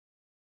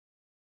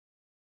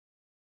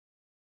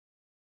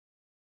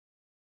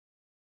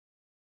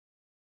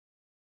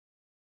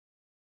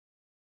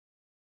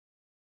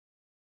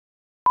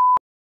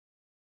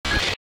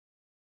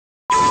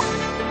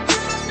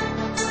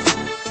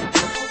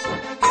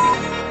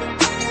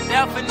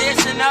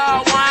definition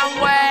of one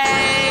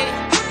way.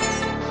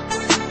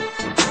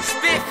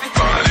 Spiffy,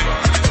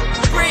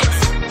 Brits,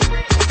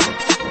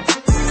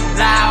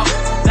 loud,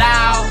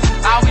 loud,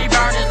 all we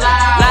burn is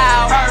loud,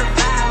 loud. Perk,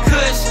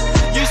 Kush,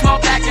 you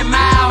smoke back and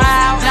mouth,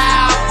 loud,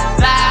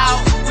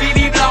 loud, we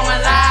be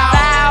blowing loud,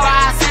 loud.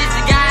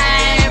 560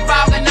 gang,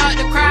 fogging up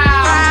the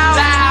crowd,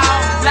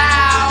 loud,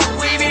 loud,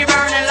 we be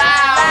burning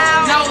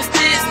loud. No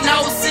sticks, no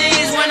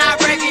C's when I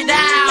break it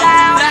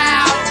down,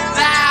 loud,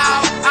 loud,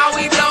 all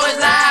we blow is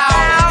loud.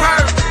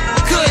 Perk,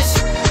 Kush,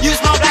 you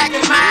smoke back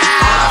and mouth.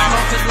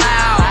 Smoke is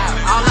loud,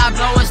 all I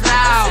blow is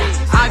loud.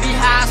 I be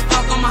high as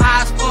fuck, I'm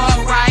high as fuck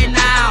right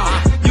now.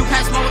 You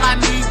can't smoke like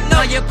me,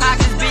 know your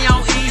pockets be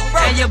on E,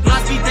 and your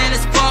blunts be thin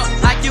as fuck,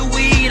 like your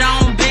weed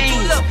on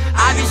beans.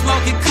 I be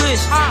smoking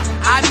Kush,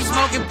 I be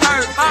smoking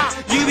Perk,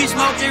 you be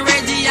smoking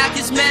Reggie, I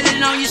can smell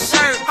it on your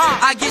shirt.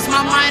 I get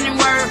my mind and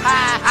work,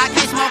 I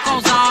can smoke on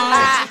zone,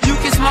 you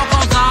can smoke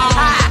on zone,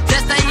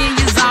 just stay in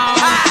your zone.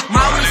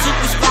 My weed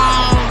super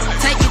strong,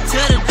 take it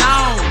to the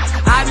dome.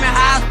 I been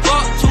high as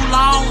fuck too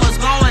long, what's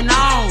going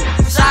on?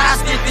 Shout out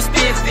Spiffy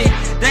Spiffy,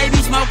 they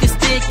be smoking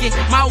sticky.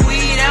 My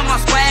weed and my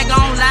swag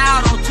on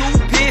loud, on too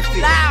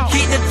piffy.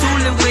 Keep the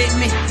tooling with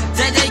me,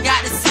 JJ got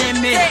to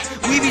send me.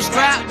 We be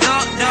strapped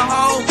up the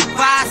whole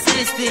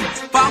 560,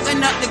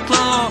 fogging up the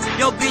club.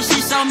 Yo bitch, she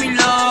show me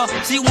love.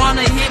 She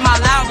wanna hit my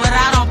loud, but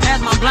I don't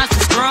pass my blunts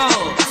to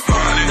scrubs.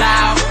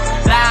 Loud,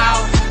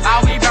 loud,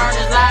 all we burn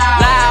is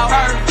loud, loud.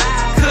 Perk,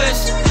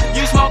 Kush,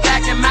 you smoke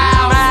back and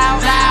mouth,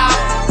 loud,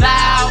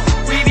 loud,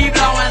 we be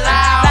blowing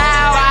loud,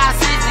 loud.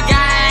 560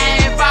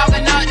 gang,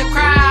 fogging up the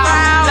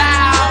crowd,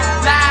 loud,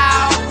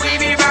 loud, we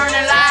be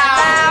burning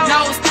loud. No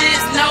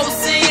sticks, no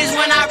C's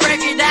when I break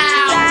it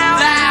down,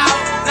 loud,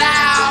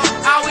 loud,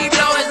 all we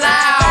blow is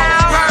loud.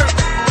 Perk,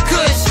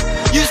 Kush,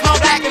 you smoke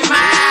back and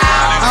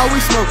mouth. All we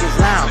smoke is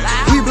loud,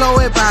 we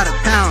blow it by the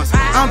pounds.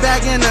 I'm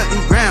bagging up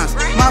these grounds,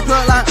 my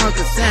plug like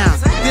Uncle Sam.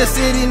 This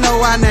city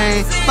know our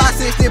name,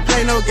 560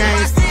 play no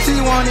games. She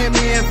wanted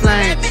me in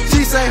flame,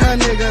 she say her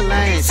nigga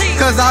lame,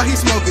 cause all he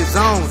smoke is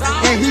zone,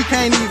 and he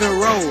can't even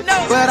roll.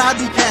 But I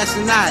be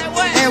cashing out,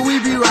 and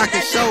we be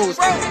rocking shows.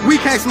 We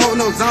can't smoke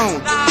no zone,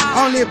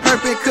 only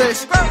perfect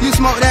Kush. You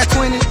smoke that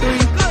 23,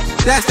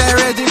 that's that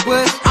Reggie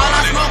Bush. All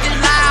I smoke is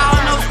loud,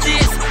 no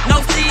sticks, no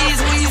C's.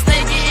 When you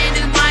stay getting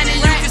this money,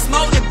 you can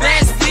smoke the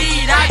best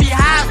weed. I be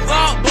high as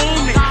fuck,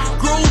 booming,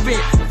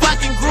 grooving,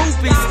 fucking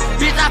groupies.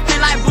 Bitch, I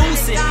feel like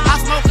Boosie. I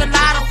smoke a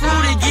lot of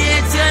fruit and get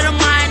into the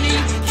money.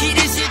 Keep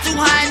this shit 200.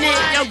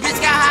 Yo, bitch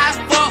got high as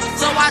fuck,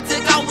 so I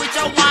took off with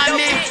your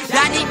woman.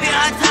 That need be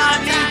her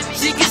tummy,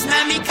 she can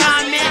smell me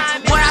coming.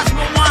 When I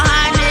smoke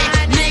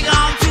 100, nigga,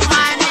 I'm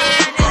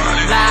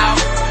 200.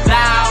 Loud,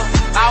 loud,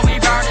 all we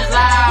burn is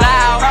loud,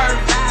 loud. Perk,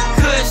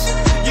 Kush,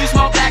 you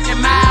smoke back and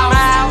mouth,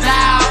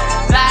 loud,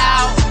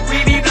 loud,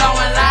 we be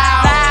blowing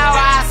loud,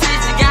 loud.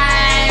 560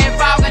 gang,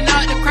 fogging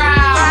up the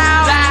crowd,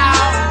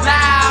 loud,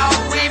 loud,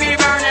 we be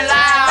burning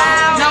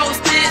loud. No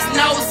sticks,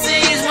 no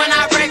C's when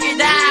I break it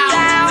down,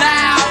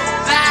 loud,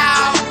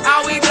 loud,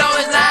 all we blow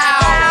is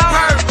loud.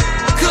 Perk,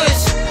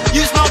 Kush,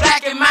 you smoke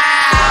back and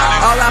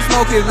mouth. All I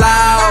smoke is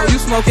loud, you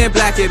smoking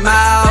black and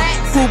mild.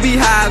 Who be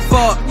high as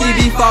fuck, he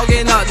be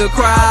fogging up the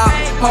crowd.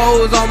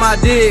 Hoes on my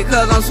dick,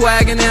 cause I'm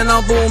swagging and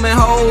I'm booming.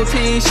 Whole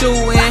team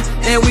shooting,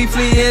 and we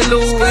fleeing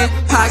looting.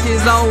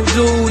 Pockets on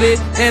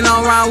Judy, and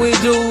I'm round with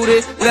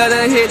Judy. Let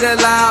her hit the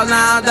loud,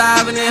 now I'm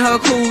diving in her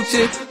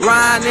coochie.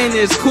 Riding in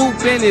this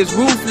coupe, and it's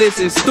ruthless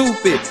and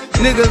stupid.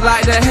 Niggas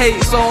like to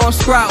hate, so I'm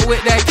scrap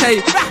with that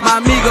cake. My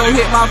amigo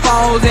hit my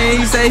phones and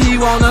he say he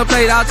wanna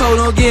play. I told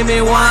him give me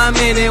 1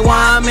 minute,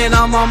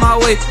 I'm on my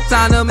way.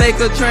 Time to make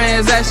a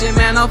transaction,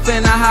 man, I'm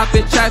finna hop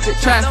in traffic.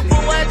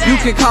 You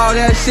can call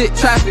that shit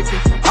trafficking.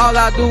 All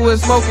I do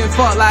is smoke and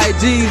fuck like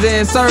Jesus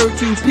and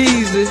serve you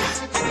pieces.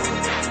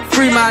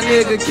 Free my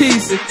nigga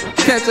Keisha,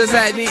 catch us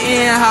at the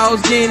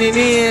in-house getting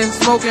in.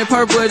 Smoking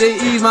purple to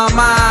ease my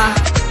mind.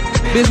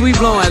 Bitch, we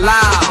blowing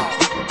loud.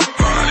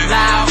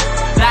 Loud.